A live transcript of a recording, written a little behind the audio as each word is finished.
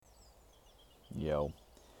Yo,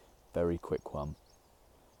 very quick one.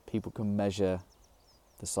 People can measure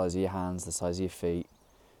the size of your hands, the size of your feet,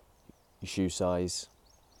 your shoe size,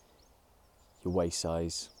 your waist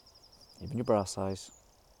size, even your bra size,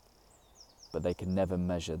 but they can never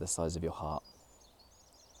measure the size of your heart.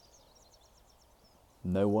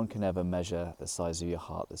 No one can ever measure the size of your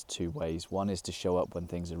heart. There's two ways. One is to show up when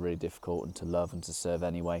things are really difficult and to love and to serve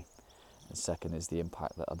anyway. And second is the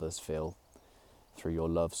impact that others feel through your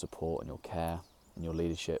love, support and your care and your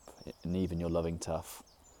leadership and even your loving tough.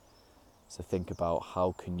 So think about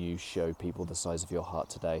how can you show people the size of your heart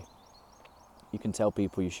today. You can tell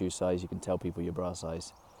people your shoe size, you can tell people your bra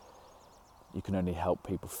size. You can only help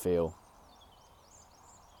people feel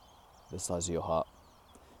the size of your heart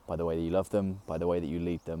by the way that you love them, by the way that you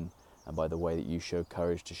lead them, and by the way that you show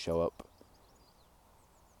courage to show up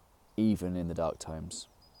even in the dark times.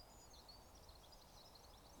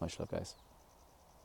 Much love, guys.